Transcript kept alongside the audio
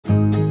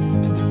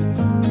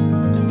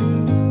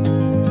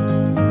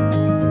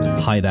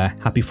there,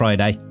 happy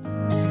Friday.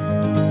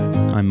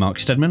 I'm Mark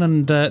Steadman,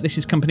 and this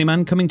is Company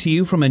Man coming to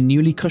you from a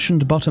newly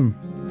cushioned bottom.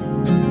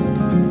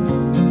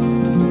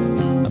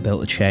 I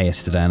built a chair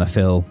yesterday and I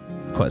feel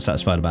quite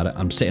satisfied about it.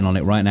 I'm sitting on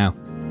it right now.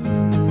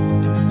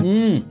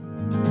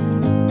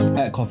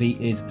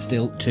 Coffee is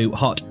still too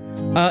hot.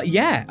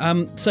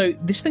 So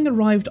this thing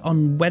arrived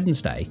on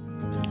Wednesday.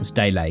 It was a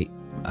day late.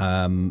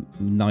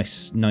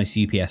 Nice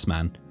UPS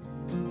man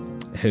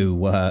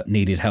who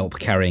needed help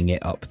carrying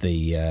it up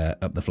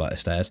the flight of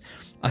stairs.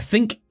 I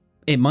think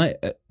it might.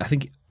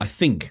 I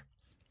think.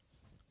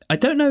 I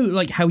don't know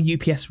like how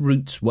UPS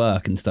routes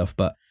work and stuff,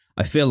 but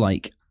I feel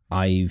like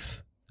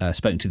I've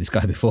spoken to this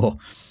guy before.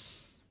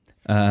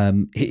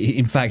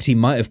 In fact, he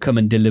might have come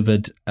and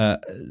delivered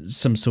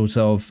some sort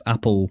of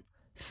Apple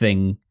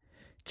thing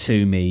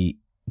to me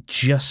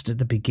just at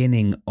the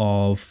beginning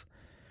of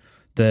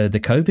the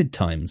COVID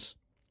times.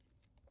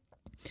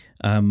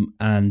 And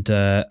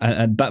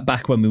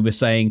back when we were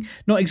saying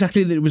not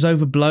exactly that it was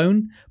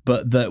overblown,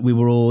 but that we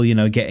were all,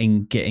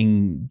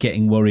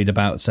 getting worried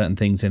about certain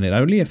things, and it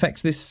only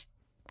affects this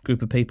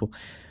group of people,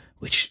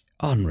 which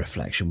on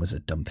reflection was a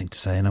dumb thing to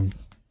say, and I'm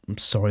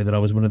sorry that I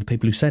was one of the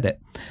people who said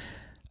it,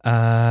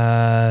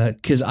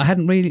 because I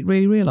hadn't really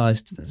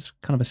realised. That's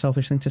kind of a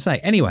selfish thing to say.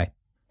 Anyway,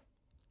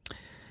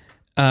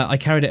 I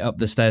carried it up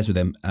the stairs with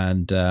him,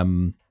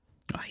 and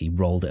he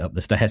rolled it up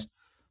the stairs.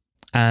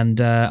 And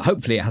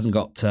hopefully it hasn't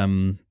got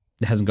the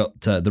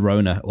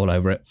Rona all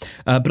over it.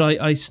 But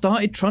I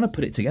started trying to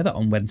put it together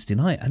on Wednesday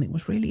night, and it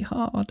was really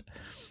hard.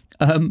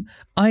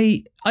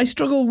 I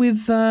struggle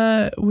with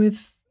the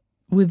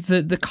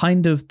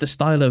kind of the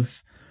style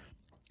of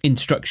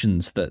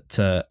instructions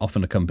that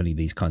often accompany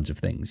these kinds of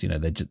things.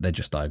 They're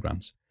just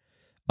diagrams.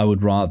 I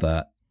would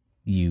rather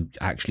you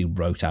actually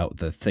wrote out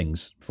the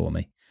things for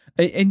me.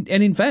 And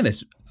in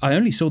fairness, I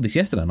only saw this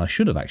yesterday, and I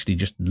should have actually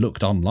just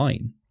looked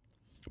online,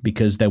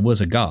 because there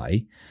was a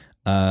guy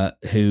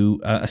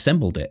who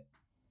assembled it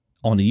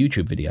on a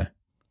YouTube video.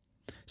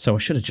 So I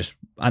should have just...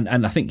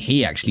 And I think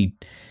he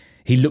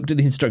looked at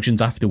the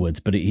instructions afterwards,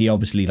 but he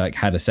obviously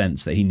had a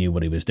sense that he knew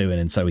what he was doing,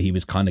 and so he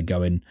was kind of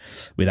going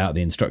without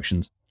the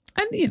instructions.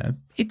 And,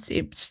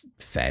 it's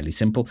fairly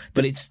simple,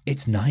 but it's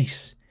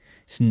nice.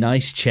 It's a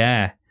nice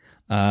chair.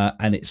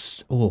 And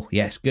it's... Oh,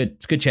 yes, good.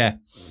 It's a good chair.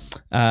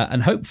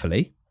 And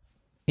hopefully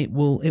it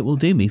will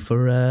do me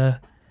for...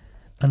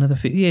 another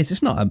few years.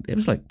 It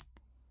was like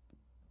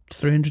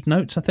 300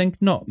 notes, I think.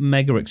 Not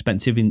mega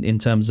expensive in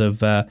terms of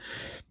the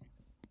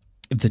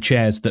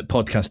chairs that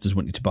podcasters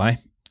want you to buy.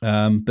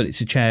 But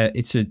it's a chair.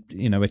 It's a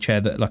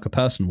chair that like a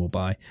person will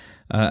buy,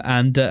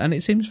 and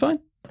it seems fine.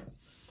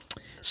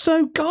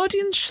 So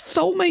Guardian's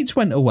Soulmates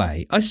went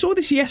away. I saw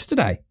this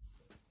yesterday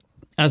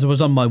as I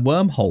was on my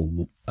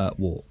wormhole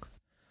walk.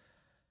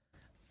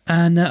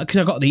 And because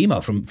I got the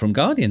email from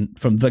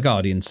the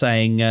Guardian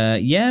saying,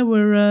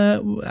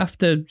 we're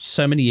after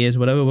so many years,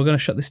 whatever, we're going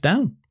to shut this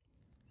down.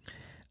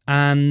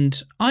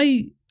 And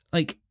I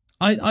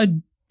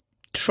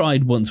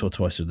tried once or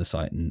twice with the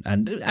site,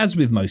 and as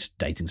with most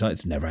dating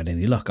sites, never had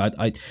any luck.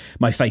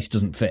 My face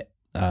doesn't fit.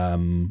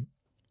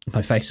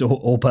 My face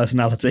or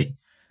personality,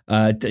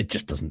 it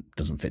just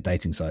doesn't fit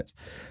dating sites.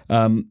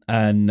 So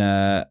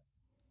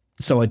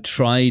I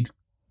tried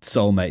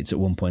Soulmates at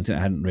one point, and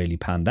it hadn't really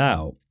panned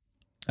out.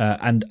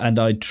 And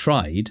I'd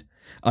tried,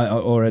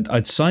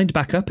 I'd signed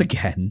back up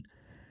again,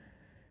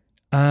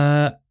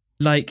 a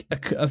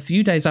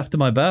few days after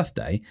my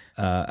birthday,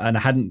 and I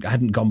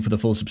hadn't gone for the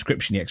full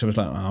subscription yet. So I was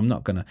like, I'm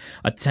not gonna.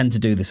 I tend to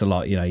do this a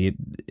lot. You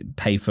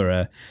pay for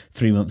a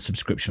 3-month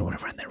subscription or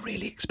whatever, and they're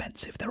really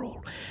expensive. They're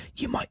all.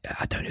 I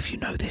don't know if you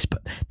know this,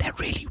 but they're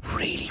really,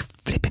 really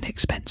flipping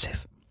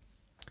expensive.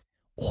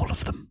 All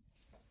of them.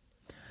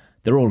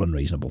 They're all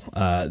unreasonable,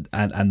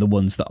 and the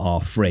ones that are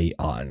free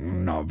are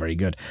not very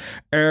good.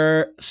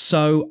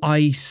 So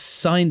I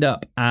signed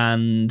up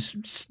and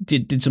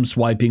did some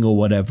swiping or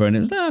whatever, and it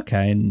was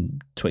okay,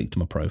 and tweaked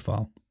my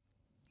profile,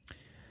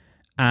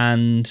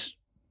 and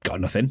got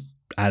nothing,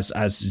 as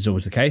is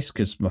always the case,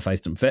 because my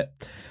face doesn't fit.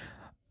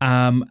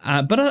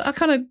 But I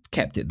kind of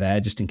kept it there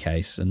just in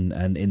case, and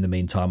in the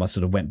meantime, I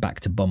sort of went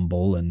back to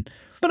Bumble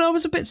But I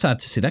was a bit sad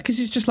to see that, because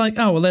it's just like,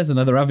 oh, well, there's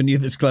another avenue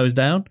that's closed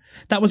down.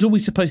 That was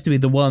always supposed to be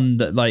the one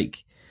that,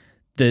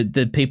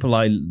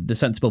 the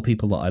sensible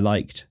people that I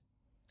liked,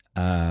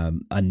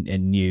 and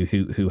knew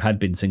who had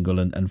been single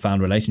and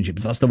found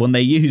relationships. That's the one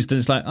they used, and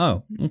it's like,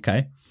 oh,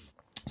 okay.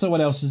 So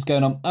what else is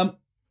going on?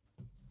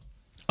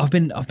 I've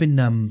been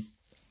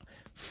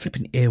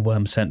flipping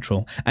earworm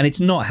central, and it's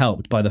not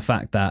helped by the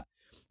fact that.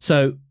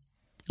 So,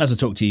 as I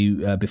talked to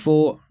you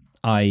before,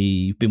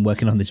 I've been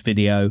working on this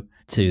video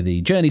to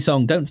the Journey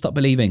song Don't Stop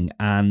Believing,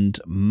 and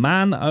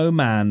man, oh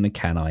man,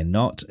 can I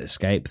not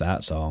escape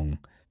that song.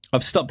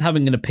 I've stopped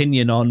having an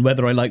opinion on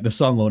whether I like the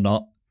song or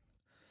not.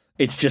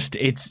 It's just,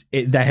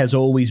 there has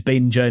always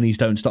been Journey's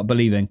Don't Stop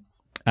Believing,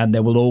 and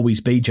there will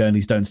always be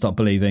Journey's Don't Stop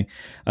Believing,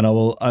 and I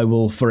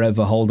will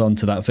forever hold on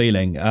to that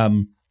feeling.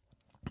 I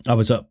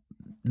was up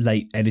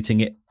late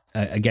editing it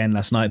again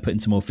last night, putting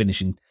some more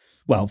finesse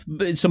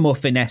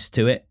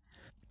to it.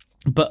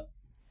 But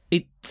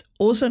it's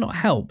also not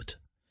helped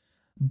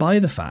by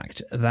the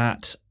fact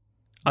that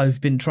I've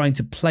been trying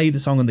to play the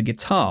song on the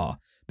guitar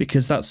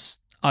because that's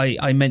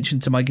I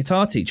mentioned to my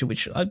guitar teacher,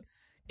 which I,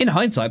 in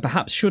hindsight,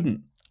 perhaps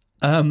shouldn't.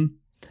 But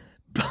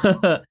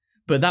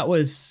that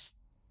was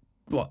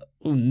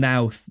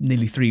now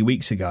nearly 3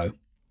 weeks ago,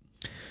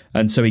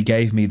 and so he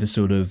gave me the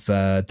sort of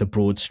the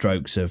broad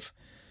strokes of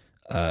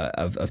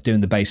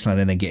doing the bass line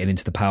and then getting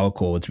into the power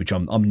chords, which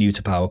I'm new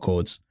to power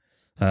chords.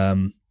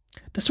 They're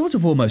sort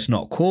of almost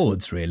not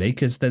chords really,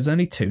 because there's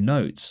only 2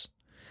 notes,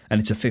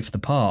 and it's a fifth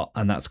apart,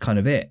 and that's kind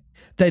of it.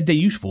 They're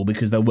useful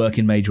because they'll work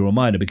in major or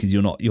minor because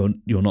you're not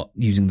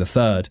using the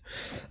third.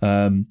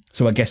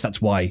 So I guess that's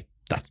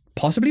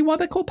possibly why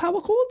they're called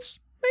power chords.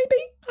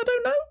 Maybe, I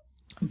don't know.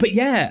 But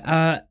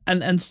yeah,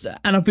 and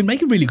I've been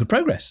making really good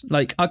progress.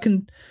 Like, I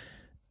can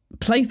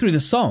play through the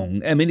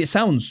song. I mean, it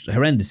sounds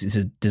horrendous. It's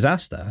a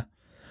disaster,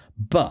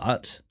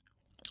 but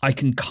I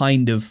can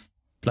kind of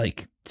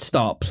like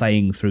start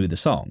playing through the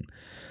song,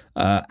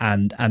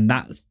 and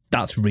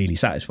that's really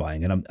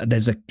satisfying. And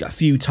there's a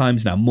few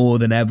times now, more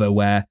than ever,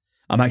 where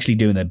I'm actually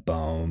doing the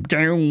boom,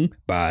 ding,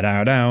 ba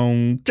da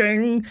down,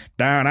 ding,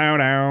 da da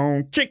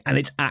down, chick, and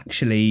it's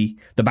actually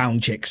the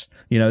bound chicks.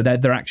 You know,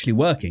 they're actually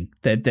working.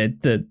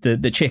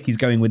 The chick is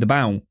going with the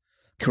bound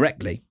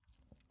correctly,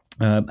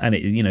 and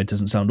it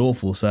doesn't sound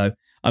awful. So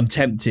I'm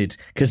tempted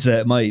because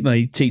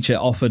my teacher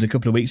offered a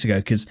couple of weeks ago,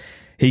 because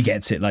he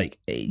gets it. Like,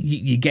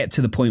 you get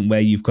to the point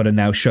where you've got to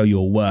now show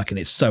your work, and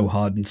it's so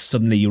hard, and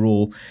suddenly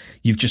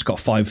you've just got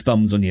 5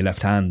 thumbs on your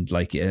left hand,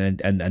 like, and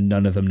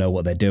none of them know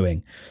what they're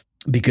doing.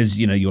 Because,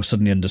 you're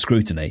suddenly under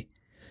scrutiny.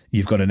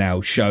 You've got to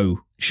now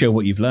show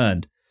what you've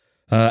learned.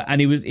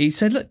 And he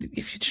said, look,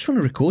 if you just want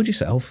to record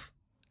yourself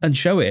and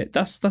show it,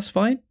 that's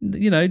fine.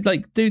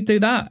 Like, do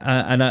that.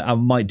 And I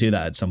might do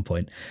that at some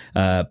point,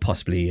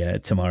 possibly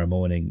tomorrow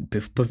morning,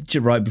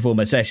 right before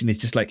my session. It's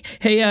just like,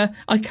 hey, I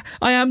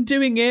am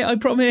doing it, I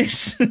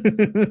promise.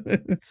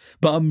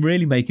 But I'm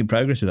really making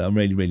progress with that. I'm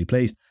really, really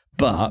pleased.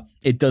 But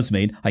it does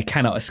mean I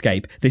cannot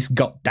escape this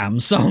goddamn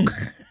song.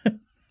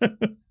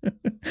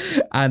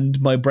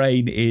 And my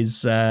brain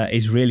is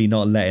really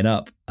not letting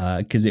up,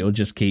 because it'll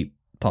just keep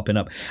popping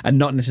up, and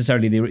not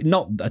necessarily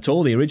not at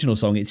all the original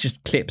song. It's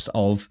just clips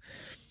of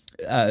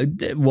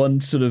one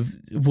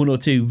or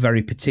two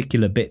very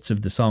particular bits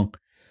of the song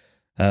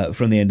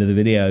from the end of the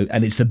video,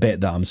 and it's the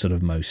bit that I'm sort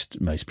of most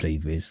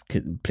pleased with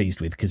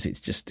because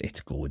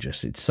it's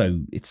gorgeous. It's so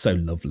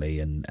lovely,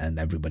 and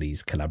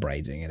everybody's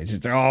collaborating, and it's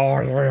just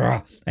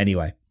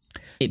anyway.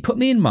 It put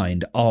me in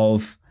mind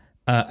of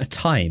a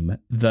time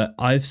that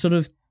I've sort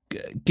of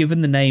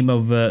given the name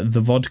of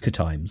the vodka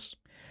times,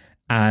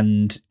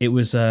 and it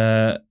was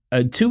a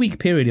 2-week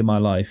period in my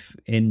life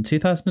in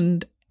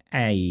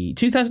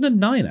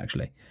 2009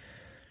 actually,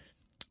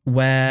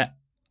 where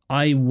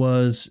I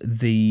was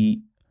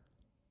the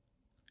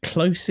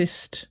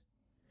closest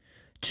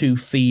to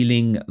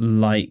feeling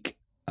like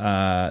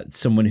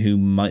someone who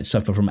might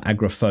suffer from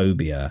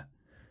agoraphobia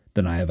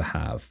than I ever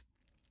have.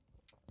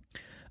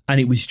 And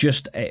it was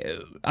just,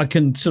 I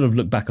can sort of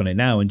look back on it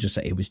now and just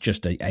say it was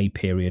just a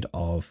period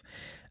of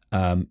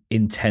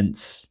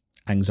intense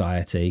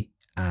anxiety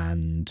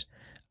and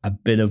a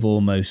bit of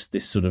almost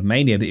this sort of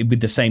mania, with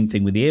the same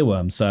thing with the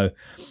earworm. So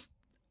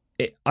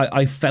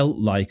I felt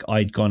like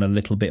I'd gone a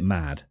little bit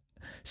mad.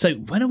 So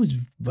when I was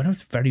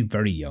very,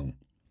 very young,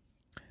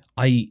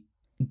 I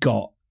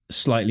got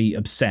slightly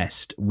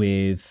obsessed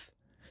with,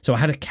 so I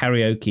had a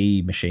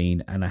karaoke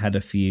machine and I had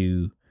a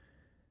few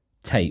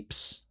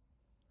tapes.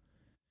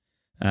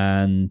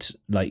 And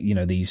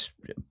these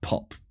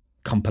pop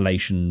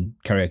compilation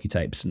karaoke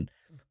tapes, and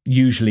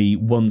usually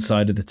one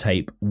side of the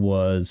tape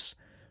was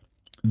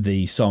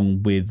the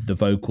song with the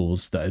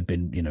vocals that had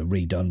been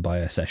redone by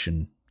a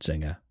session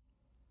singer,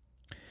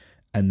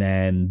 and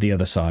then the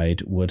other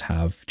side would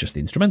have just the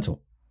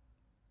instrumental.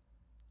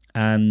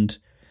 And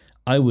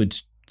I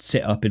would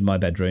sit up in my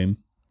bedroom,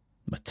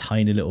 my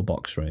tiny little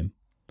box room,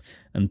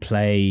 and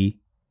play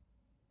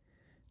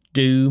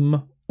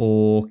Doom,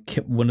 or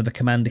one of the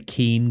Commander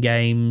Keen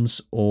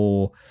games,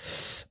 or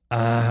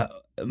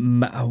what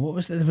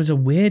was there? There was a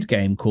weird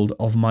game called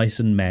Of Mice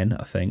and Men,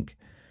 I think,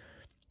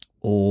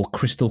 or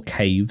Crystal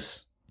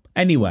Caves.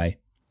 Anyway,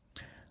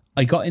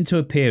 I got into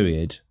a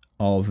period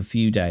of a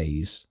few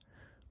days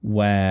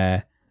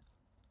where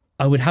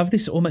I would have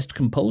this almost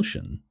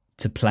compulsion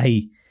to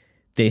play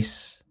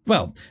this.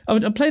 Well,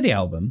 I'd play the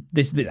album,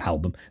 this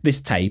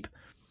tape,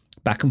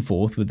 back and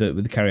forth with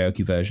the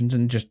karaoke versions,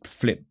 and just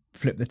flip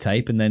the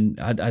tape, and then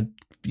I'd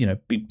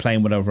be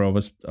playing whatever I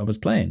was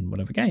playing,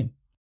 whatever game.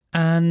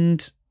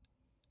 And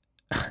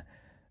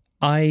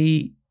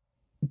I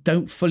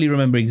don't fully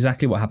remember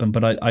exactly what happened,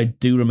 but I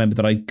do remember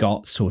that I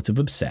got sort of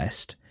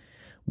obsessed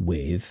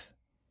with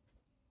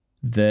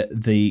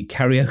the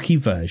karaoke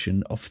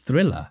version of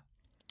Thriller,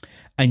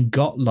 and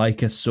got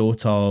like a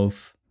sort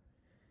of,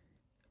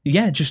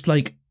 just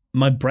like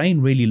my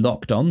brain really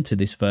locked on to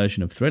this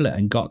version of Thriller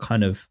and got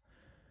kind of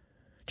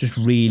just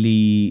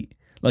really,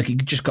 like,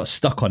 it just got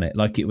stuck on it,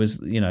 like it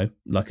was,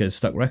 like a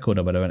stuck record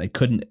or whatever, and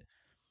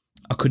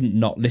I couldn't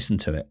not listen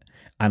to it.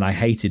 And I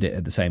hated it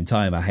at the same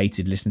time. I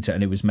hated listening to it,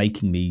 and it was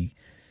making me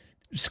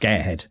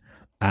scared.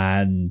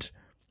 And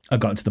I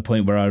got to the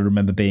point where I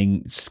remember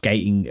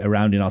skating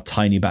around in our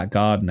tiny back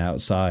garden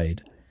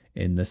outside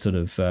in the sort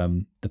of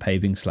the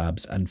paving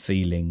slabs and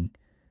feeling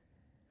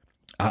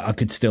I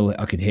could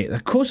hear,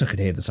 of course I could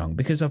hear the song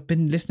because I've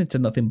been listening to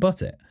nothing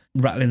but it,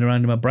 rattling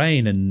around in my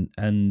brain,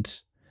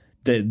 and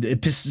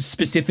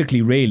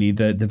specifically really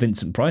the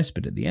Vincent Price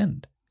bit at the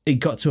end. It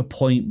got to a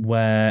point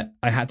where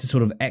I had to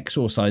sort of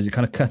exorcise it,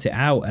 kind of cut it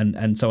out,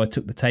 and so I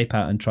took the tape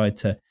out and tried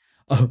to.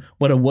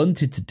 What I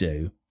wanted to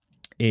do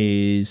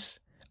is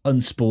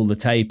unspool the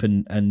tape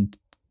and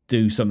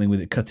do something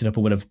with it, cut it up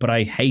or whatever. But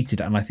I hated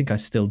it, and I think I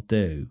still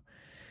do,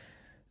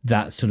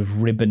 that sort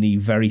of ribbony,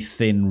 very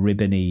thin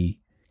ribbony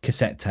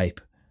cassette tape.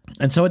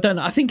 And so I don't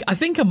know. I think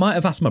I might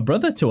have asked my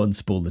brother to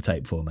unspool the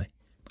tape for me.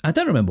 I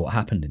don't remember what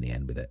happened in the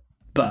end with it,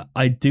 but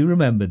I do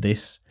remember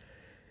this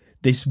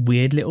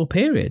weird little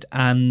period,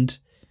 and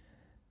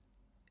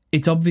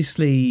it's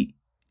obviously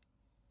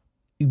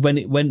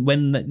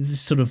when this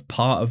sort of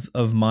part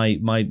of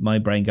my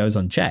brain goes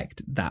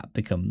unchecked, that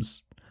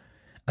becomes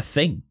a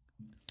thing.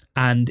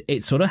 And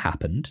it sort of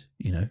happened,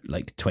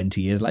 like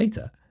 20 years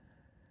later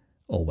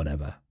or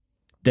whatever.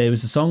 There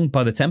was a song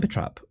by the Temper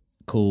Trap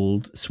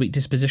called Sweet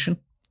Disposition.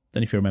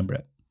 Don't know if you remember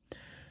it.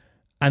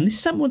 And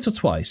this happened once or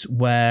twice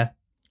where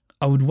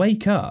I would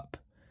wake up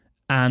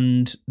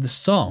and the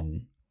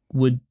song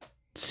would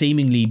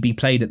seemingly be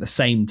played at the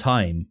same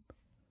time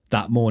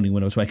that morning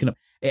when I was waking up.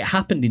 It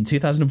happened in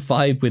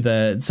 2005 with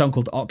a song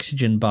called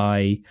Oxygen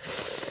by,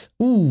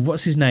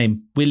 what's his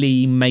name?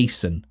 Willie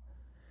Mason.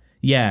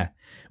 Yeah.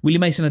 Willie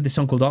Mason had this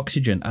song called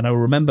Oxygen, and I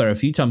remember a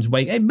few times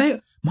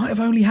it might have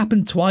only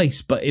happened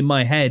twice, but in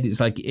my head it's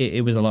like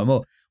it was a lot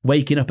more.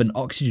 Waking up and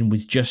Oxygen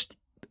was just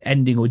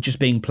ending or just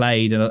being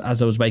played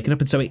as I was waking up.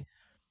 And so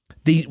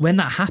when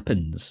that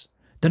happens,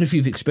 don't know if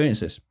you've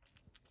experienced this,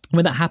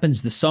 when that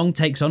happens, the song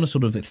takes on a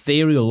sort of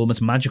ethereal,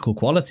 almost magical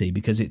quality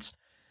because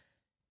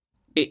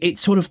it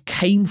sort of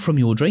came from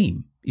your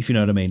dream, if you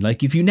know what I mean.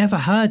 Like if you've never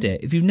heard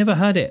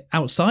it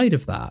outside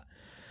of that,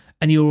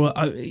 and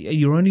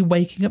you're only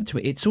waking up to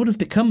it, it sort of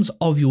becomes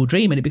of your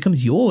dream, and it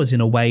becomes yours in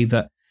a way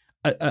that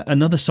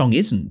another song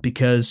isn't,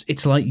 because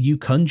it's like you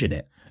conjured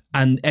it.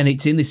 And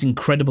it's in this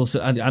incredible.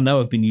 I know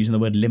I've been using the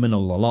word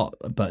liminal a lot,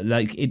 but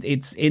like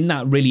it's in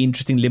that really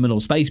interesting liminal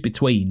space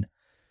between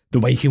the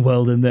waking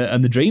world and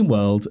the dream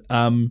world.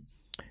 And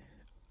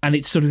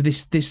it's sort of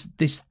this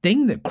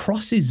thing that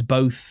crosses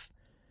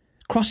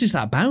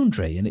that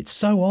boundary, and it's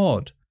so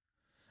odd.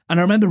 And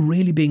I remember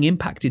really being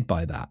impacted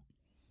by that,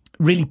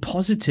 really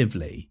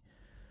positively,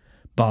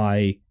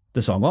 by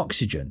the song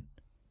Oxygen.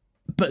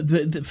 But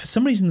for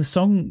some reason, the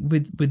song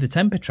with the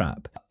Temper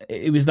Trap,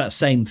 it was that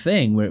same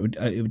thing where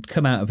it would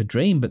come out of a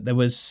dream, but there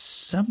was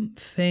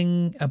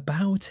something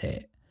about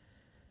it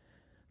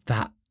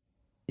that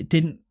it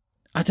didn't.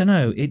 I don't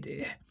know.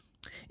 It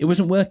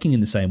wasn't working in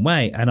the same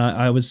way, and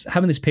I was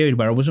having this period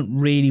where I wasn't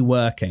really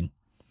working,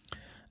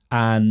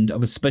 and I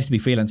was supposed to be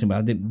freelancing, but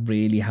I didn't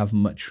really have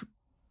much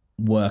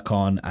work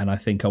on, and I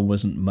think I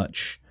wasn't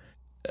much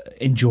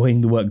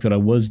enjoying the work that I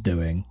was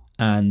doing.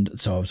 And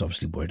so I was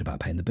obviously worried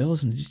about paying the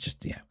bills, and it's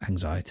just,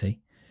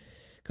 anxiety.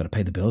 Got to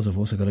pay the bills. I've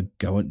also got to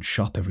go and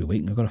shop every week,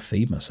 and I've got to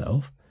feed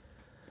myself.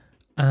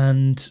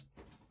 And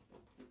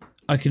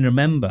I can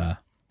remember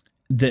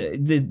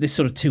this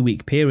sort of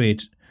 2-week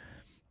period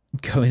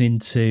going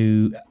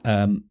into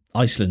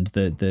Iceland,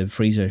 the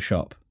freezer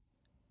shop,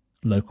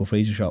 local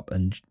freezer shop,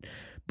 and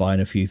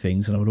buying a few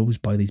things. And I would always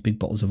buy these big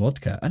bottles of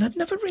vodka, and I'd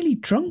never really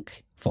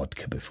drunk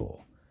vodka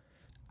before.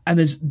 And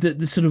there's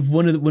the sort of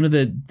one of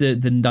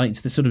the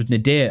nights, the sort of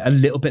nadir, a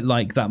little bit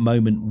like that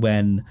moment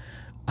when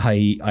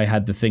I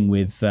had the thing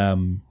with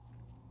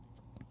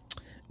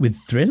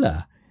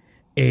Thriller,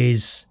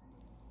 is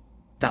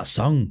that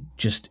song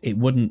just, it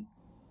wouldn't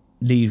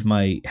leave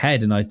my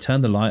head, and I'd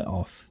turn the light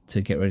off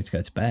to get ready to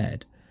go to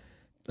bed,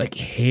 like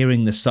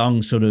hearing the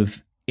song sort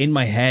of in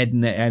my head,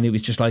 and it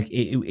was just like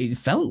it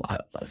felt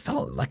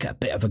like a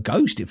bit of a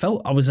ghost. It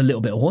felt I was a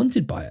little bit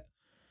haunted by it,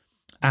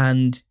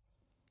 and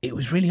it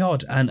was really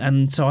odd.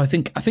 And so I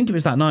think it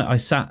was that night I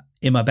sat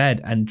in my bed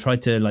and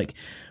tried to like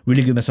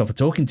really give myself a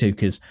talking to,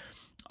 because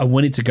I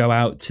wanted to go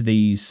out to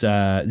these.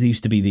 There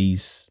used to be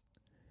these.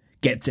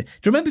 Do you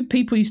remember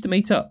people used to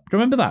meet up? Do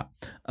you remember that?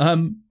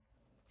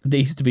 There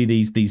used to be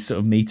these sort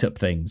of meetup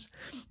things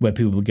where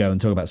people would go and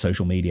talk about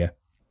social media,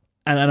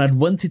 and I'd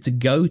wanted to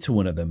go to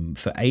one of them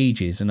for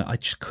ages, and I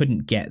just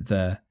couldn't get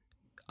I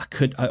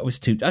was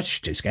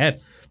just too scared,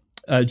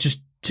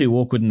 just too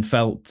awkward, and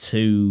felt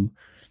too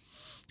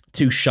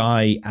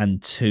shy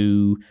and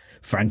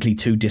frankly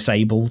too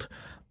disabled,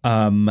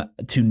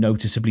 too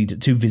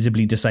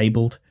visibly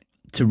disabled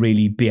to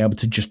really be able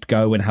to just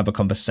go and have a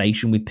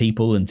conversation with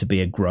people and to be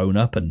a grown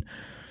up and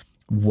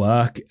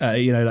work,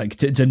 like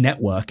to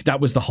network. That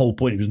was the whole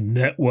point. It was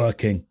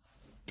networking.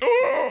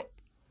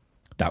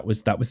 That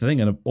was the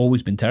thing, and I've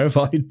always been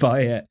terrified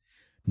by it.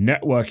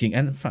 Networking,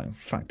 and the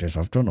fact is,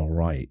 I've done all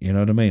right. You know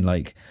what I mean?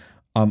 Like,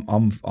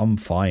 I'm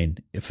fine.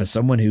 For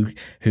someone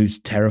who's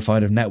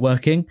terrified of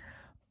networking,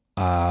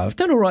 I've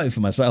done all right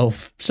for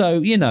myself.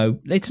 So, I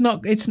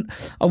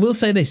will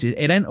say this,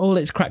 it ain't all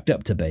it's cracked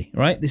up to be,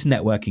 right? This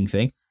networking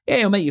thing. Yeah,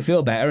 it'll make you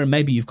feel better, and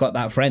maybe you've got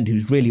that friend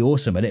who's really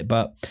awesome at it,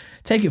 but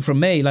take it from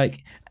me,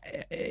 like,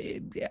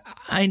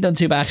 I ain't done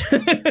too bad.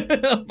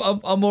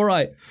 I'm all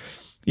right,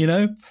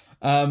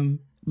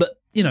 But,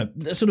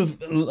 sort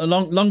of a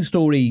long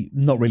story,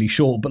 not really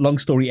short, but long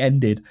story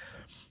ended.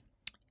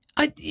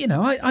 I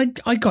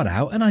got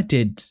out and I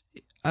did.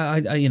 I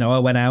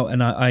went out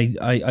and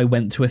I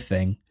went to a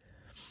thing,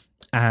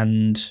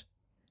 and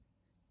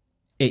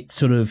it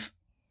sort of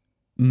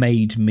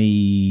made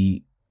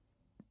me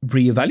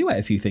reevaluate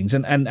a few things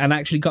and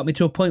actually got me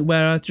to a point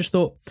where I just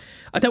thought,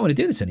 I don't want to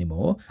do this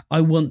anymore.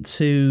 I want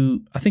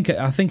to, I think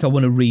I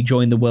want to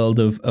rejoin the world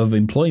of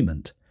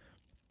employment,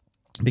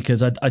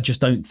 because I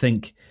just don't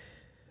think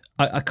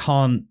I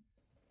can't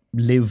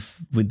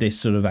live with this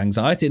sort of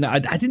anxiety. And I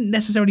didn't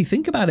necessarily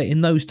think about it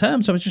in those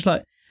terms. I was just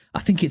like, I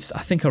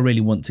think I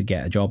really want to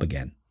get a job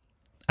again.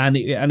 And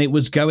it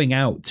was going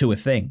out to a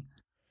thing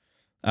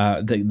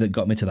that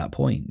got me to that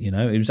point.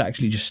 It was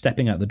actually just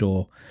stepping out the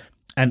door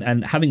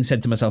and having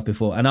said to myself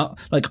before, and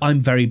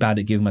I'm very bad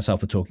at giving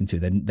myself a talking to.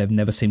 They've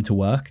never seemed to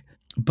work,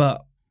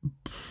 but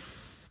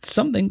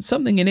something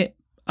in it,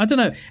 I don't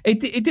know.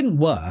 It didn't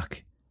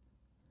work.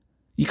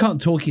 You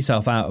can't talk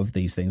yourself out of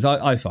these things,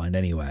 I find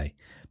anyway,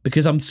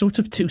 because I'm sort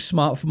of too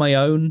smart for my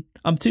own.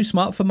 I'm too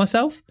smart for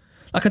myself.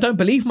 Like, I don't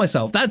believe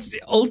myself. That's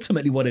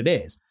ultimately what it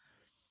is.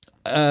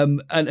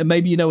 And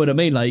maybe you know what I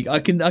mean. Like, I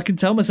can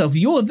tell myself,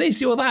 you're this,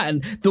 you're that,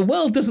 and the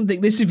world doesn't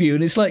think this of you.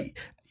 And it's like,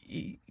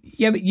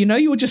 yeah, but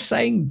you were just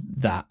saying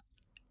that.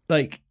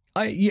 Like,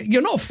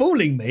 you're not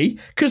fooling me,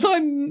 because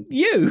I'm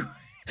you.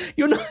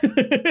 You're not,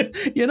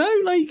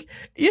 like,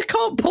 you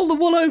can't pull the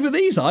wool over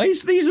these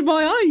eyes. These are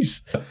my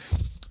eyes.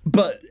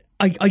 But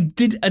I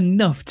did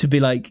enough to be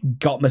like,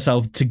 got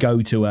myself to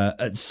go to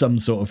some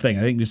sort of thing.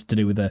 I think it was to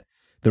do with the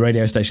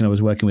radio station I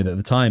was working with at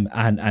the time,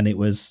 and it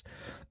was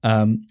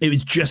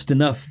just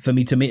enough for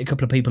me to meet a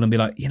couple of people and be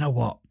like, you know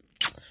what,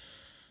 I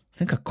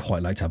think I'd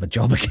quite like to have a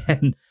job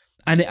again.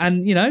 And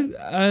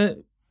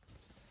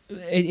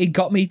it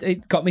got me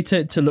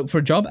to look for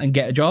a job and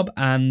get a job,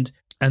 and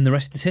the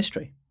rest is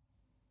history,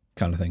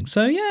 kind of thing.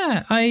 So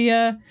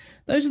yeah,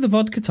 those are the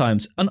vodka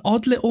times. An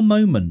odd little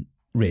moment,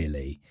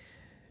 really.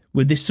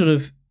 With this sort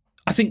of,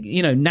 I think,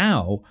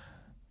 now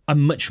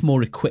I'm much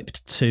more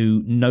equipped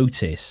to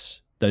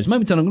notice those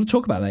moments, and I'm going to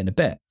talk about that in a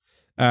bit.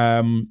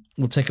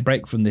 We'll take a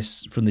break from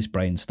this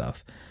brain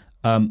stuff,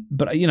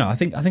 but I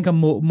think I'm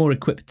more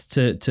equipped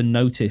to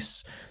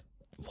notice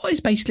what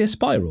is basically a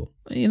spiral.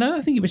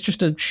 I think it was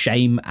just a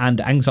shame and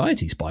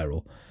anxiety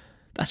spiral.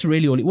 That's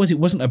really all it was. It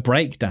wasn't a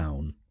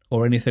breakdown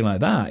or anything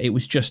like that. It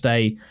was just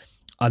I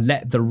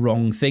let the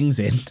wrong things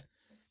in.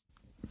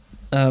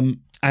 And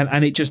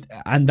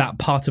that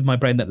part of my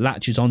brain that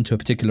latches onto a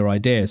particular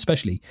idea,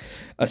 especially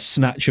a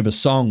snatch of a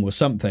song or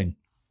something,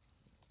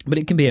 but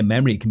it can be a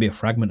memory, it can be a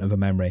fragment of a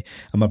memory,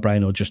 and my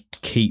brain will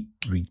just keep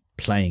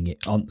replaying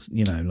it on,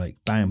 like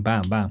bam,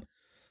 bam, bam.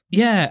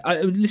 Yeah,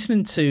 I was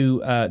listening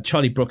to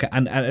Charlie Brooker,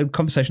 and a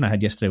conversation I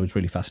had yesterday was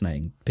really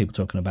fascinating. People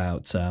talking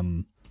about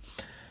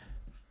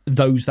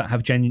those that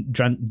have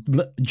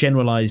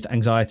generalized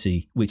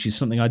anxiety, which is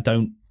something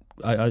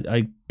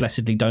I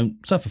blessedly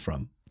don't suffer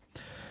from.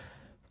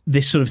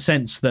 This sort of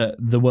sense that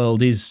the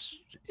world is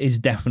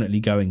definitely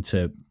going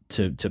to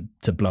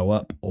blow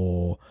up,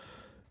 or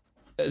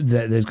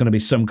there's going to be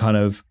some kind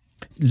of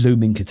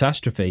looming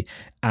catastrophe,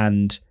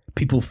 and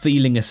people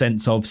feeling a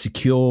sense of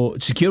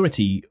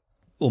security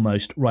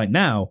almost right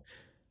now,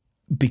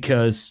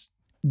 because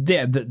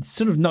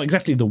sort of not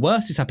exactly the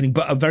worst is happening,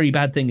 but a very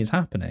bad thing is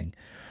happening.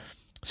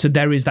 So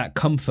there is that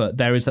comfort,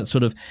 there is that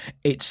sort of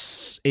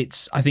it's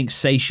I think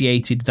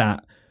satiated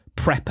that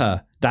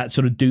prepper, that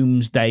sort of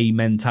doomsday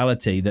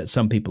mentality that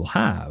some people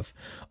have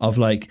of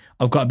like,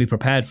 I've got to be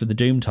prepared for the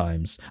doom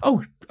times.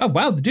 Oh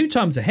wow, the doom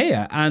times are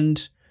here,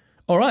 and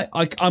all right,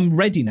 I'm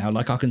ready now.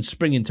 Like, I can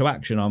spring into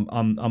action.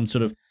 I'm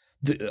sort of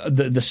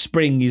the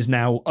spring is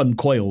now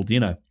uncoiled,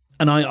 and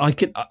I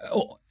can.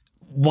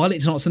 While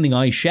it's not something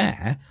I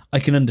share, I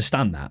can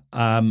understand that,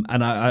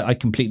 and I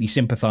completely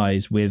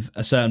sympathise with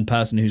a certain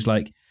person who's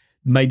like,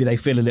 maybe they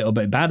feel a little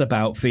bit bad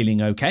about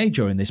feeling okay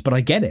during this, but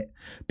I get it,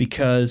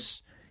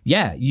 because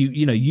yeah,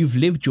 you've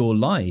lived your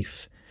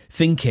life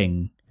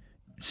thinking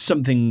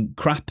something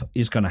crap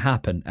is going to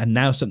happen, and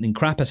now something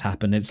crap has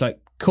happened. It's like,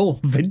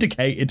 cool,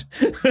 vindicated.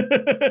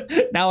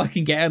 Now I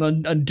can get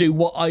in and do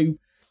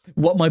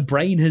what my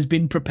brain has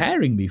been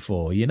preparing me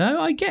for.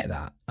 I get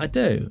that, I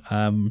do.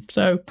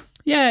 So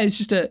yeah, it's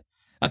just a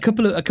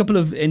couple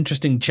of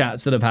interesting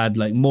chats that I've had.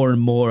 Like, more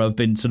and more, I've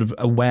been sort of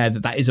aware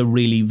that is a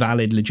really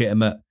valid,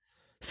 legitimate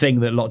thing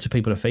that lots of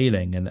people are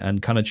feeling,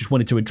 and kind of just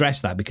wanted to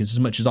address that, because as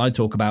much as I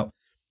talk about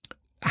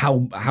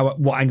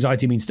what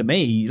anxiety means to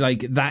me,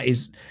 like, that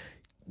is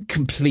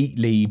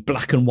completely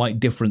black and white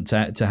different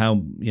to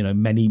how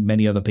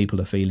many other people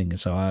are feeling. And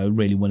so I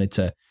really wanted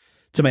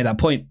to make that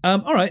point.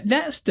 All right,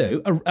 let's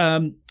do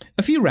a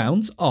few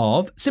rounds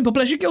of simple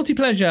pleasure, guilty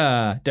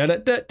pleasure.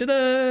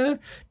 Da-da-da-da-da.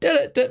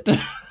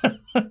 Da-da-da-da.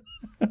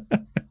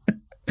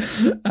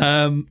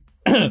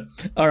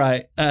 All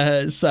right.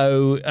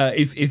 So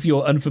if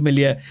you're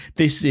unfamiliar,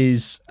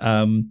 these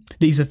are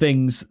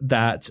things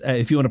that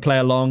if you want to play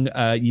along,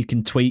 you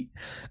can tweet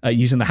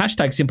using the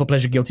hashtag simple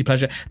pleasure guilty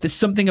pleasure. There's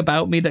something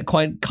about me that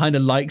quite kind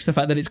of likes the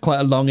fact that it's quite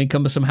a long and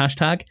cumbersome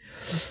hashtag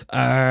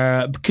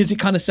because it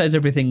kind of says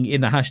everything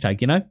in the hashtag,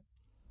 you know.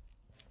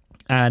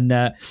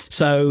 And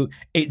so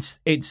it's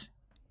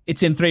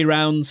in 3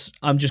 rounds.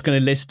 I'm just going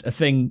to list a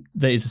thing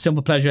that is a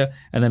simple pleasure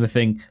and then a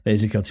thing that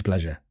is a guilty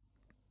pleasure.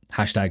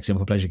 Hashtag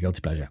simple pleasure,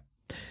 guilty pleasure.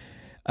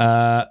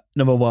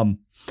 Number 1,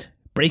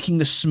 breaking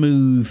that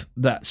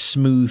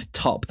smooth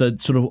top, the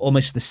sort of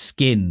almost the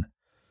skin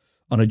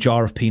on a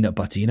jar of peanut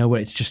butter, you know, where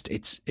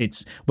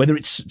it's whether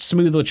it's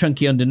smooth or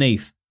chunky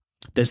underneath,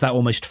 there's that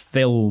almost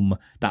film,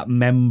 that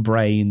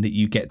membrane that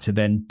you get to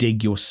then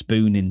dig your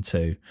spoon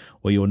into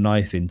or your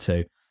knife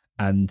into.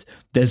 And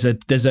there's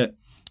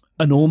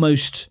an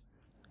almost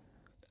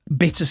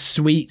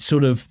bittersweet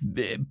sort of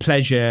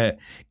pleasure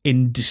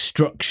in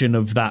destruction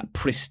of that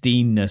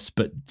pristineness,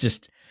 but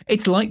just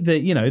it's like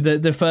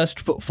the first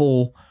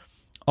footfall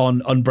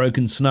on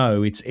unbroken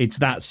snow. It's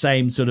that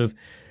same sort of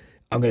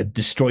I'm going to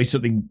destroy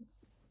something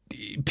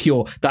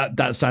pure.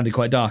 That sounded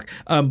quite dark,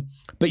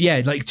 but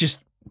yeah, like just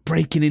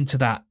breaking into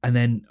that, and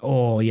then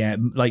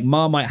like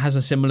Marmite has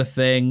a similar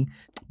thing,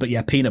 but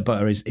yeah, peanut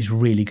butter is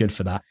really good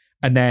for that.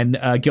 And then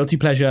guilty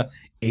pleasure,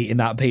 eating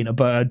that peanut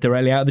butter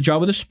directly out of the jar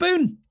with a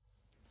spoon.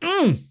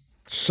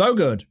 So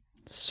good.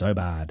 So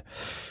bad.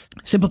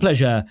 Simple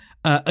pleasure,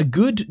 a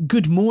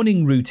good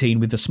morning routine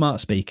with the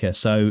smart speaker.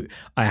 So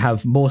I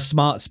have more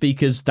smart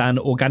speakers than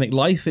Organic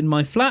Life in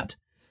my flat,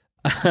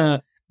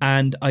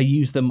 and I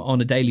use them on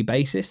a daily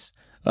basis.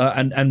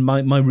 And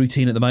my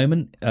routine at the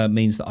moment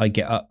means that I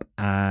get up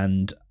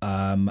and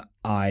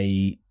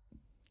I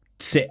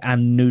sit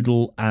and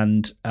noodle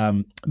and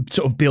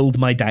sort of build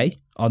my day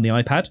on the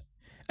iPad.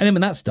 And then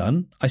when that's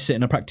done, I sit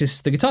and I practice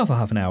the guitar for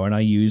half an hour, and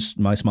I use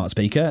my smart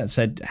speaker and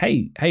said,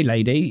 hey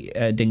lady,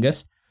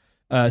 Dingus,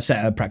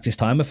 set a practice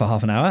timer for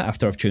half an hour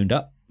after I've tuned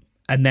up,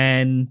 and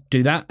then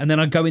do that. And then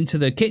I go into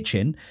the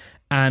kitchen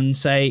and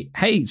say,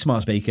 hey,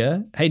 smart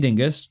speaker, hey,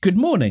 Dingus, good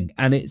morning.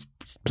 And it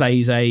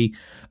plays a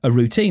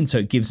routine. So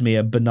it gives me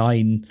a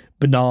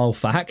banal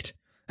fact.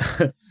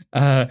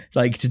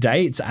 Like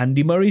today, it's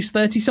Andy Murray's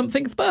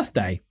 30-somethingth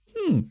birthday.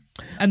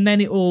 And then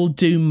it'll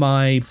do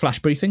my flash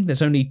briefing.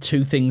 There's only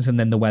 2 things and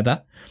then the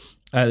weather.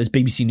 There's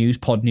BBC News,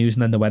 Pod News,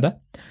 and then the weather.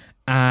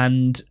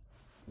 And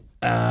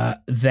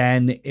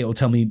then it'll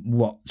tell me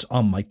what's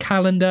on my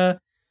calendar.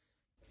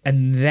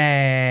 And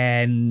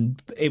then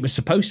it was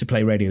supposed to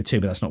play Radio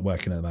 2, but that's not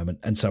working at the moment.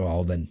 And so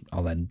I'll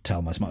then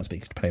tell my smart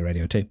speaker to play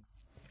Radio 2.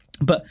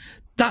 But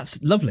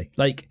that's lovely.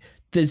 Like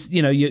there's,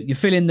 you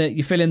fill in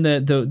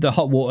the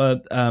hot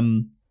water,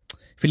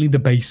 filling the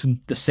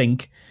basin, the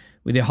sink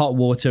with your hot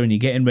water, and you're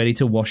getting ready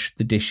to wash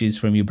the dishes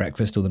from your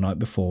breakfast or the night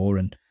before,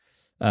 and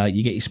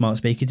you get your smart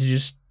speaker to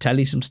just tell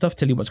you some stuff,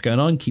 tell you what's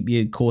going on, keep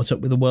you caught up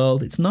with the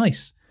world. It's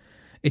nice.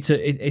 It's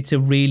a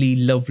really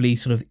lovely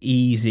sort of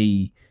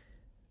easy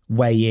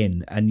way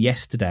in. And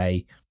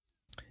yesterday,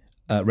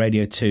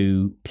 Radio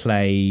 2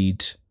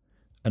 played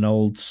an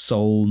old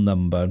soul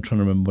number. I'm trying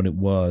to remember what it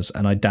was,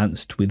 and I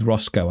danced with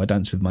Roscoe. I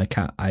danced with my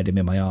cat. I had him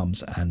in my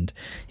arms, and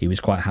he was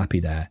quite happy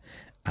there.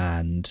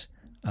 And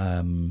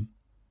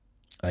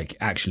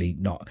actually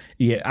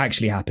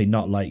happy,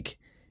 not like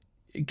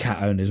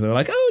cat owners were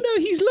like, oh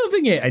no, he's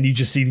loving it, and you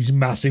just see these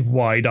massive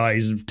wide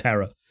eyes of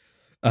terror.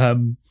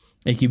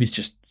 Like he was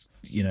just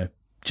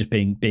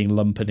being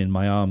lumpen in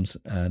my arms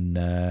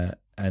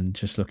and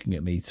just looking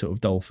at me sort of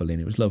dolefully,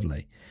 and it was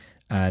lovely.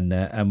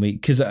 And we,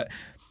 because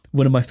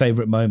one of my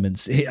favourite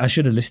moments, I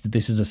should have listed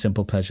this as a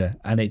simple pleasure,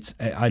 and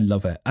I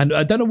love it. And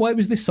I don't know why it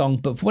was this song,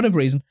 but for whatever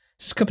reason,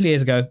 just a couple of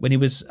years ago when he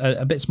was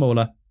a bit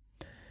smaller,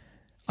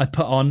 I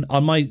put on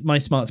my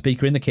smart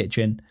speaker in the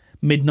kitchen,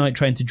 Midnight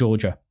Train to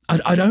Georgia.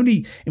 I'd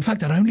only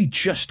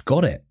just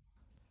got it,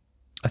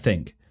 I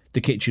think,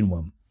 the kitchen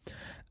one.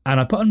 And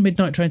I put on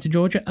Midnight Train to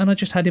Georgia, and I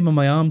just had him on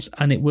my arms,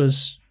 and I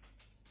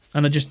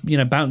just,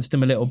 bounced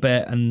him a little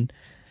bit, and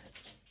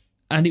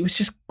it was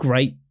just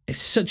great.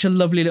 It's such a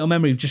lovely little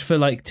memory just for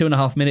like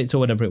 2.5 minutes or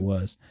whatever it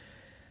was.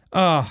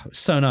 Oh,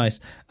 so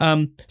nice.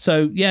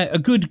 So yeah, a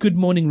good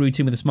morning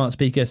routine with a smart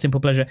speaker. Simple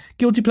pleasure.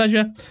 Guilty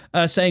pleasure,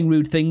 saying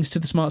rude things to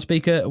the smart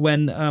speaker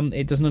when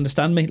it doesn't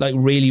understand me, like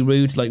really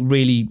rude, like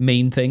really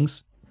mean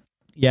things.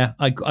 Yeah,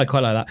 I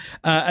quite like that.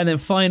 And then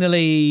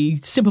finally,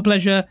 simple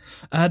pleasure,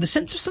 the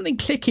sense of something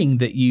clicking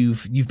that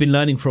you've been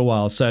learning for a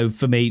while. So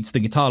for me, it's the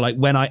guitar. Like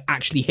when I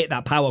actually hit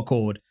that power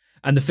chord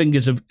and the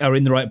fingers are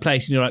in the right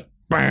place, and you're like,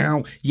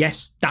 bow,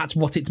 yes, that's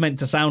what it's meant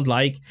to sound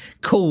like.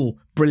 Cool,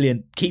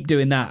 brilliant. Keep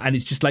doing that, and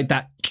it's just like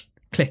that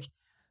click.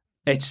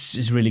 It's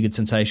a really good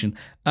sensation.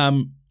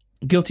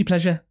 Guilty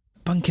pleasure,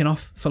 bunking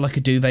off for like a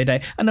duvet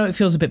day. I know it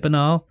feels a bit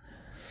banal,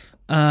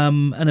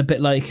 and a bit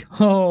like,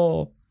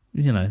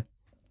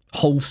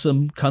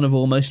 wholesome kind of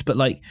almost, but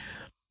like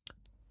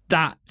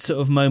that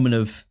sort of moment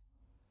of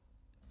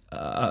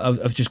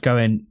just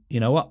going, you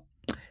know what,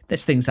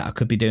 there's things that I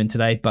could be doing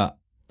today, but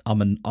I'm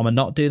gonna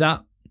not do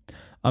that.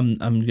 I'm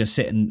gonna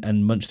sit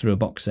and munch through a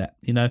box set,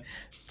 you know.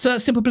 So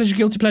that's simple pleasure,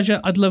 guilty pleasure.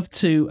 I'd love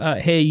to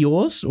hear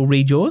yours or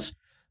read yours.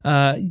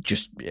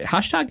 Just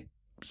hashtag,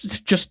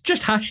 just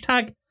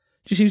hashtag.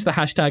 Just use the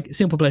hashtag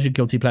simple pleasure,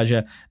 guilty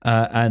pleasure,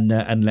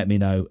 and let me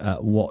know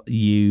what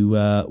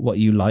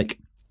you like.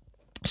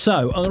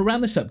 So I'm gonna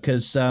round this up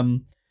because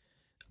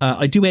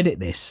I do edit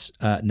this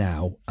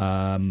now,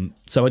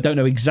 so I don't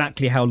know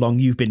exactly how long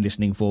you've been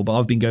listening for, but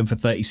I've been going for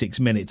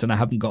 36 minutes and I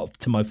haven't got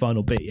to my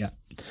final bit yet.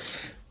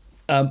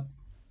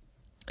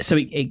 So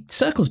it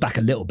circles back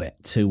a little bit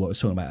to what I was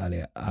talking about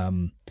earlier.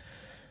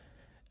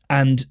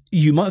 And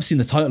you might have seen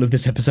the title of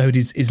this episode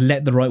is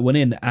Let the Right One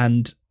In,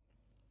 and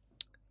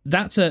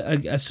that's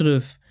a sort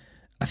of,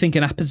 I think,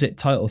 an apposite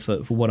title for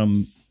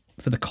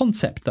the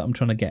concept that I'm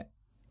trying to get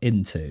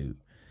into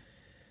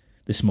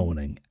this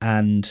morning.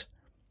 And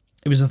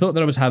it was a thought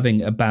that I was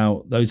having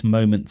about those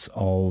moments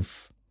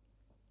of,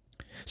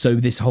 so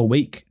this whole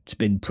week, it's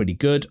been pretty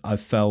good. I've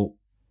felt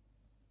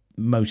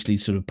mostly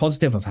sort of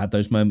positive. I've had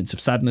those moments of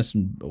sadness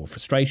or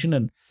frustration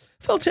and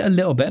felt it a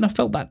little bit. And I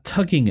felt that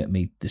tugging at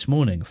me this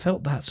morning. I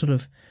felt that sort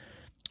of,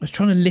 I was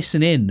trying to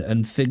listen in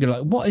and figure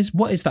like, what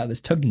is that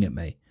that's tugging at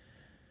me?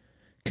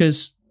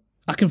 Because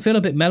I can feel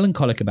a bit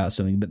melancholic about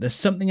something, but there's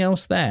something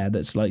else there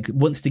that's like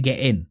wants to get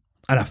in.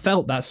 And I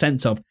felt that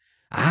sense of,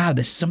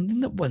 there's something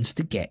that wants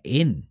to get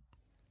in.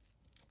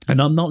 And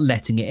I'm not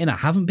letting it in. I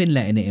haven't been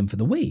letting it in for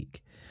the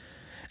week.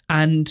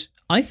 And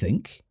I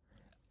think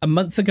a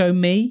month ago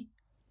me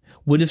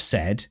would have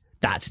said,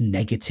 that's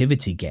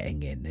negativity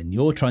getting in and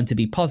you're trying to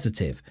be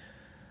positive.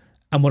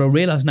 And what I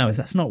realise now is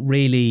that's not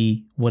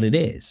really what it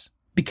is.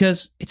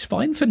 Because it's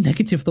fine for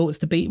negative thoughts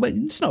to be, well,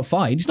 it's not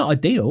fine, it's not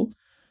ideal,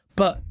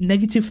 but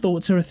negative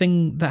thoughts are a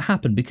thing that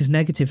happen because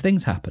negative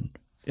things happen.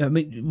 I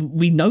mean,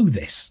 we know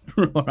this,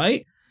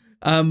 right?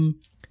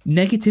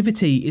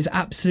 Negativity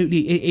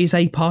is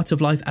a part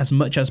of life as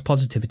much as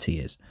positivity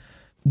is.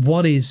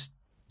 What is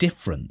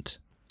different,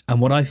 and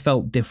what I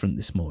felt different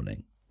this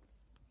morning,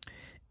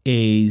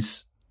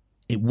 is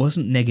it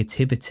wasn't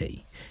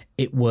negativity.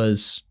 It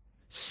was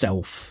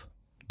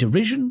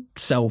self-derision,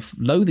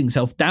 self-loathing,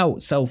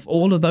 self-doubt,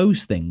 all of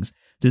those things.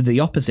 They're the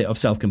opposite of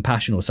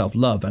self-compassion or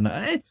self-love.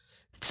 And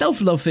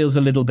self-love feels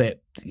a little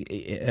bit,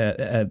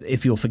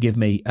 if you'll forgive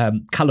me,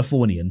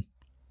 Californian.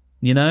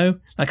 You know,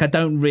 like I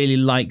don't really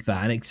like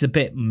that, and it's a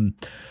bit.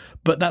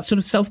 But that sort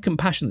of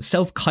self-compassion,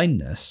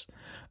 self-kindness,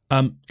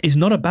 is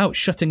not about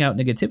shutting out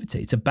negativity.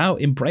 It's about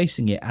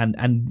embracing it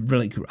and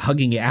really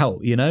hugging it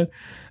out. You know,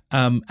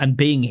 and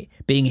being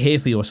here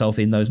for yourself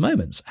in those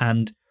moments.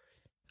 And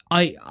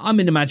I'm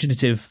an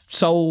imaginative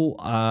soul,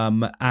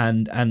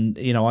 and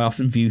you know, I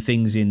often view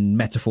things in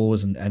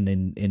metaphors and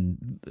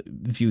in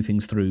view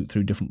things through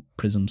different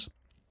prisms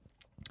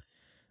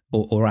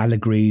or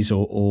allegories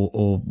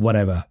or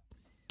whatever.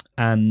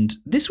 And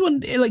this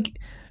one, like,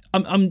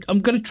 I'm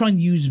going to try and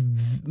use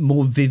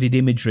more vivid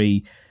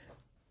imagery.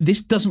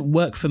 This doesn't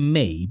work for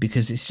me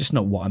because it's just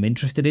not what I'm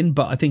interested in.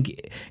 But I think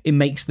it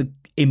makes the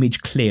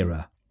image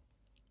clearer,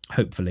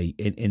 hopefully,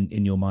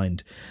 in your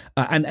mind.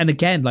 And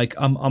again, like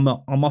I'm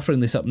offering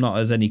this up not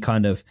as any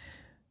kind of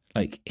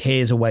like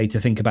here's a way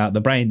to think about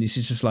the brain. This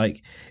is just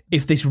like,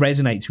 if this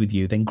resonates with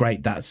you, then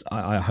great.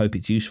 I hope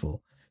it's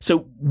useful.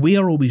 So we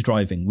are always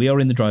driving. We are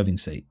in the driving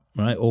seat,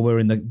 right? Or we're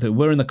in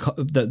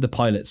the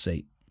pilot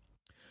seat.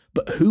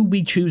 But who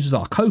we choose as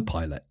our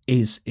co-pilot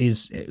is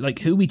like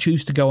who we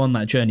choose to go on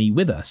that journey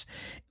with us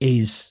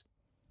is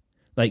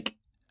like,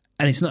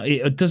 and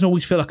it doesn't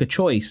always feel like a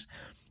choice,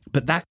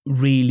 but that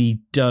really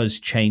does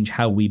change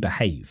how we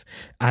behave.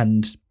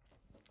 And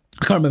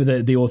I can't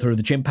remember the author of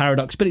the Chimp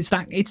Paradox, but it's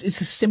a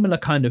similar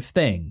kind of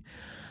thing.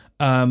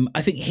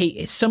 I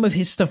think some of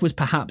his stuff was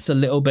perhaps a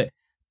little bit.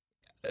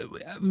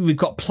 We've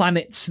got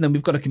planets and then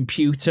we've got a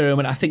computer. I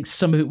mean, I think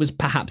some of it was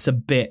perhaps a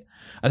bit.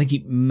 I think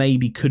it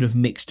maybe could have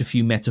mixed a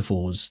few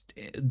metaphors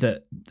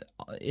that,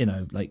 you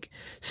know, like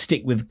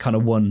stick with kind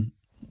of one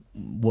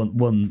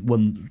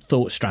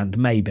thought strand.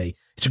 Maybe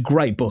it's a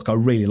great book. I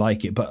really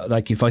like it. But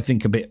like, if I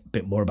think a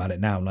bit more about it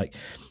now, like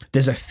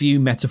there's a few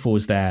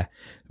metaphors there.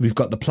 We've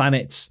got the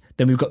planets,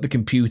 then we've got the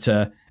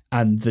computer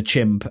and the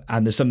chimp,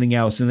 and there's something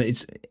else, and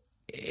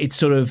it's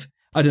sort of,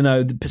 I don't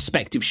know, the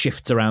perspective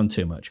shifts around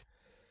too much.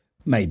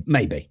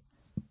 Maybe.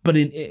 But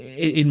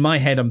in my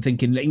head, I'm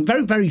thinking in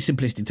very, very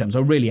simplistic terms. I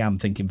really am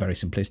thinking very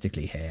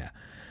simplistically here.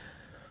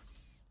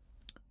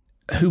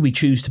 Who we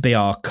choose to be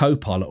our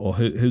co-pilot or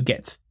who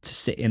gets to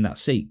sit in that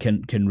seat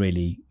can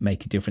really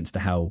make a difference to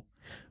how,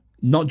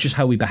 not just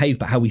how we behave,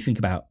 but how we think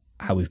about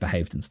how we've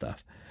behaved and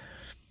stuff.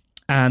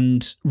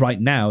 And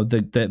right now,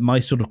 my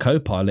sort of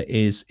co-pilot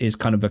is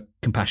kind of a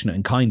compassionate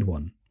and kind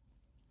one.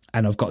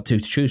 And I've got two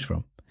to choose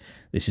from.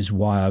 This is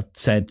why I've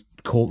said,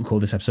 call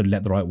this episode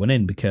Let the Right One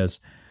In,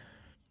 because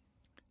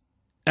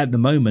at the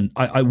moment,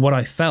 what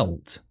I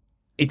felt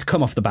it's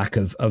come off the back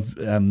of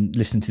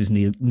listening to this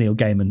Neil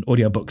Gaiman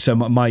audiobook. So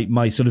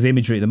my sort of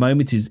imagery at the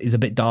moment is a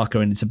bit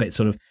darker, and it's a bit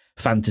sort of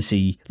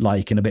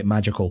fantasy-like and a bit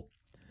magical.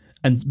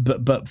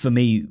 But for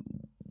me,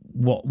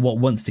 what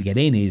wants to get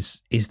in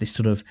is this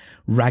sort of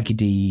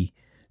raggedy,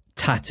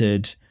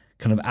 tattered,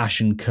 kind of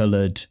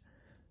ashen-coloured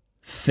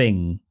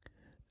thing.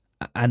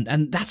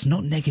 And that's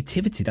not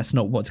negativity. That's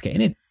not what's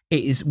getting in.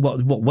 It is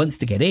what wants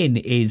to get in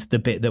is the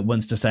bit that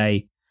wants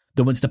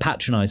to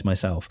patronize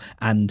myself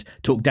and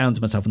talk down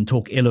to myself and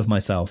talk ill of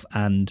myself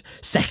and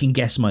second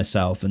guess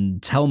myself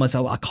and tell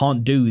myself I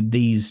can't do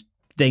these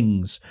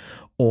things,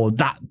 or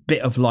that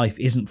bit of life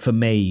isn't for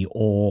me,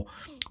 or,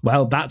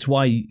 well, that's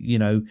why,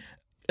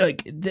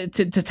 like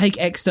to take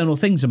external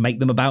things and make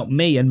them about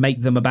me and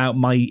make them about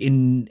my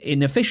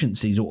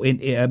inefficiencies or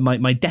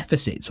my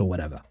deficits or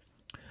whatever.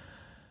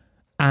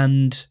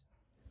 And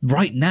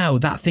right now,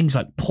 that thing's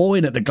like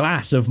pawing at the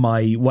glass of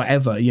my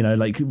whatever,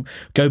 like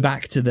go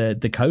back to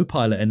the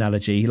co-pilot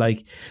analogy,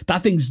 like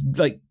that thing's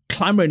like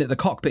clamoring at the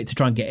cockpit to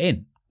try and get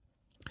in.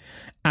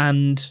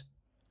 And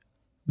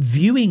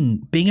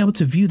being able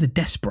to view the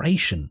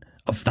desperation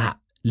of that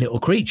little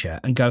creature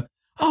and go,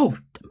 oh,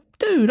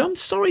 dude, I'm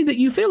sorry that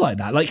you feel like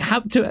that. Like,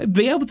 have to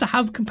be able to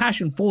have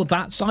compassion for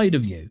that side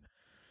of you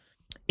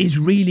is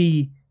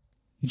really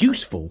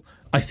useful,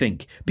 I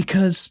think,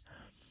 because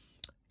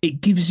it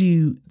gives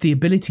you the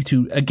ability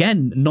to,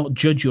 again, not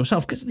judge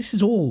yourself, because this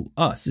is all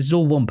us. This is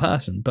all one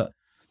person. But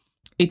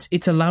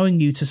it's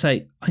allowing you to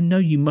say, I know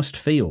you must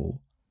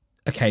feel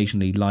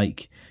occasionally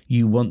like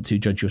you want to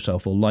judge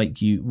yourself or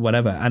like you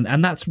whatever.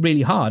 And that's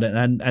really hard.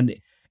 And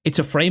it's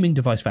a framing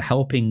device for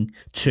helping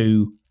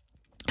to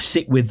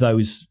sit with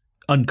those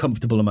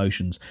uncomfortable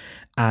emotions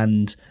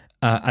and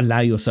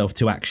allow yourself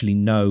to actually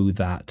know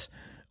that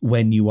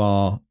when you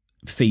are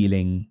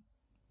feeling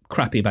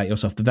crappy about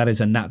yourself, that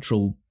is a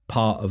natural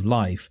part of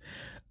life,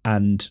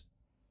 and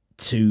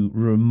to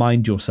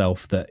remind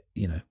yourself that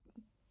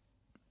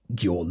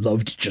you're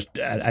loved just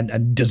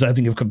and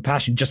deserving of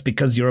compassion just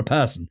because you're a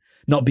person,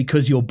 not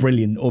because you're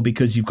brilliant or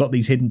because you've got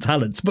these hidden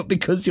talents, but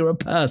because you're a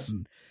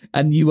person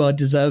and you are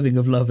deserving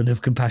of love and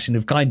of compassion,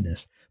 of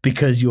kindness,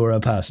 because you're a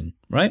person,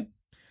 right?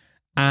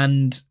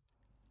 And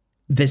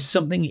there's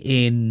something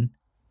in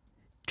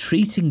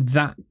treating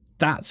that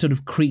sort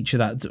of creature,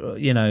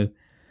 that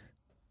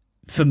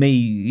for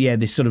me,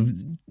 this sort of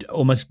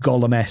almost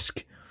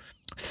Gollum-esque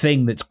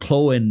thing that's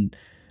clawing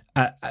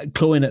at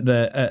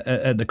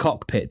the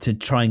cockpit to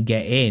try and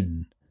get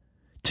in,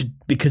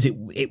 because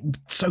it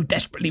so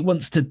desperately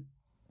wants to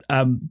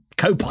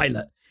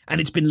co-pilot,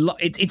 and it's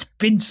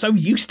been so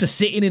used to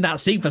sitting in that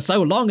seat for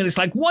so long, and it's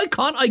like, why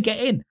can't I get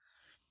in?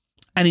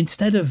 And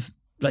instead of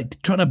like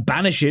trying to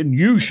banish it and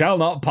you shall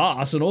not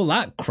pass and all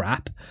that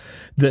crap,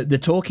 the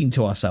talking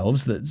to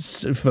ourselves,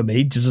 that's for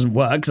me just doesn't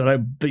work, because I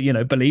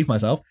don't believe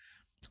myself.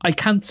 I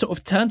can sort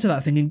of turn to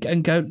that thing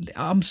and go,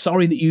 I'm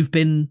sorry that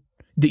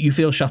you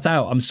feel shut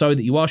out. I'm sorry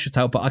that you are shut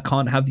out, but I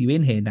can't have you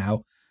in here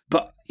now.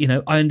 But,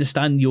 I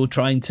understand you're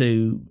trying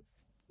to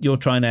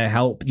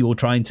help. You're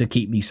trying to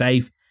keep me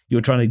safe.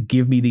 You're trying to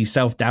give me these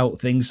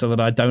self-doubt things so that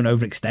I don't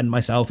overextend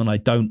myself and I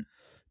don't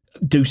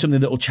do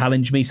something that will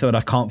challenge me so that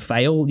I can't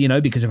fail,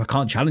 because if I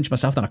can't challenge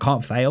myself, then I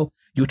can't fail.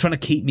 You're trying to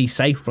keep me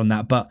safe from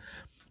that, but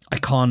I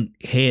can't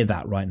hear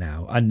that right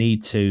now. I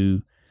need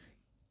to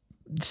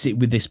sit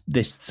with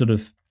this sort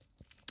of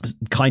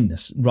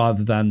kindness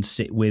rather than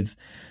sit with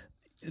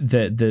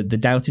the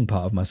doubting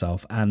part of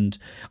myself. And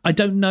I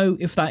don't know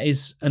if that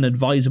is an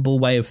advisable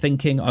way of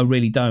thinking. I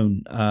really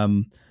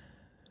don't.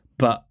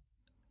 But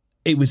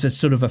it was a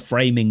sort of a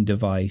framing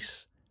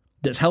device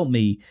that's helped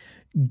me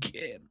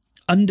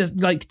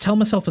tell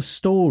myself a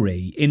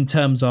story in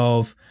terms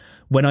of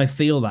when I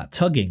feel that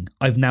tugging,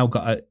 I've now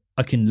got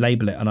I can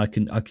label it and I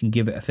can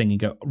give it a thing and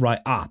go,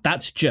 right,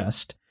 that's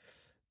just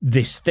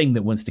this thing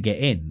that wants to get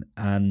in.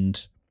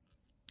 And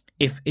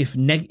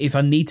if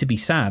I need to be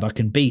sad, I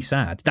can be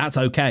sad. That's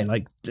okay.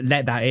 Like,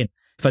 let that in.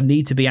 If I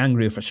need to be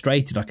angry or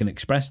frustrated, I can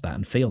express that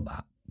and feel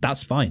that.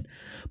 That's fine.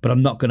 But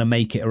I'm not going to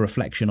make it a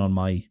reflection on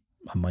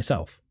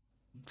myself.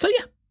 So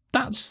yeah,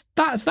 that's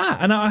that.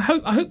 And I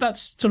hope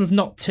that's sort of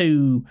not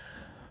too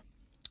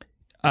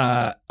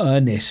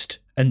earnest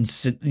and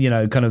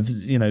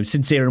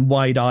sincere and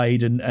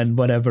wide-eyed and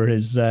whatever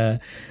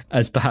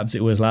as perhaps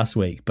it was last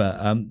week.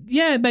 But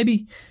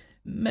maybe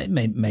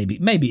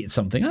it's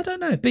something. I don't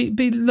know.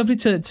 Be lovely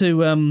to see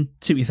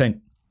what you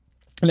think.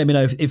 Let me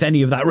know if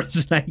any of that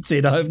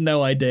resonated. I have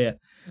no idea.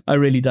 I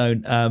really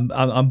don't.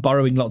 I'm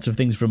borrowing lots of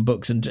things from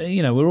books, and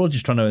we're all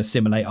just trying to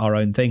assimilate our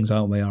own things,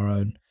 aren't we? Our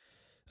own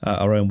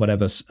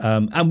whatevers.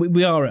 And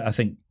we are, I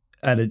think,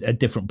 at a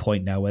different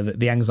point now where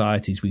the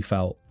anxieties we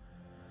felt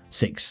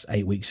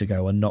 6-8 weeks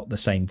ago are not the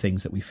same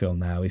things that we feel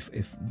now.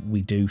 If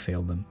we do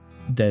feel them,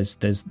 there's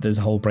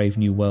a whole brave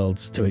new world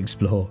to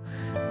explore,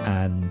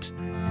 and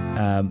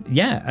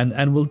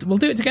and we'll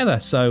do it together.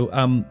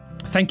 So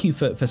thank you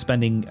for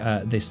spending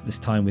this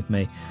time with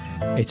me.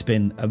 It's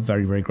been a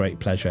very, very great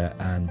pleasure,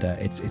 and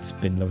it's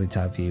been lovely to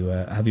have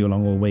you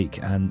along all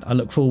week, and I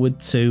look forward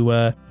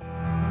to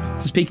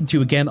So speaking to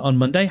you again on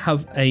Monday.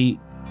 Have a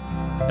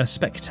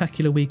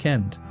spectacular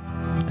weekend,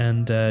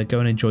 and go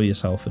and enjoy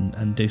yourself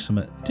and do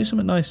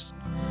something nice.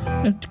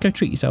 Go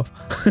treat yourself.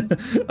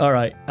 All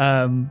right.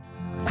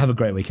 Have a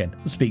great weekend.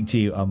 Speak to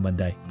you on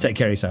Monday. Take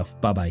care of yourself.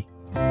 Bye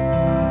bye.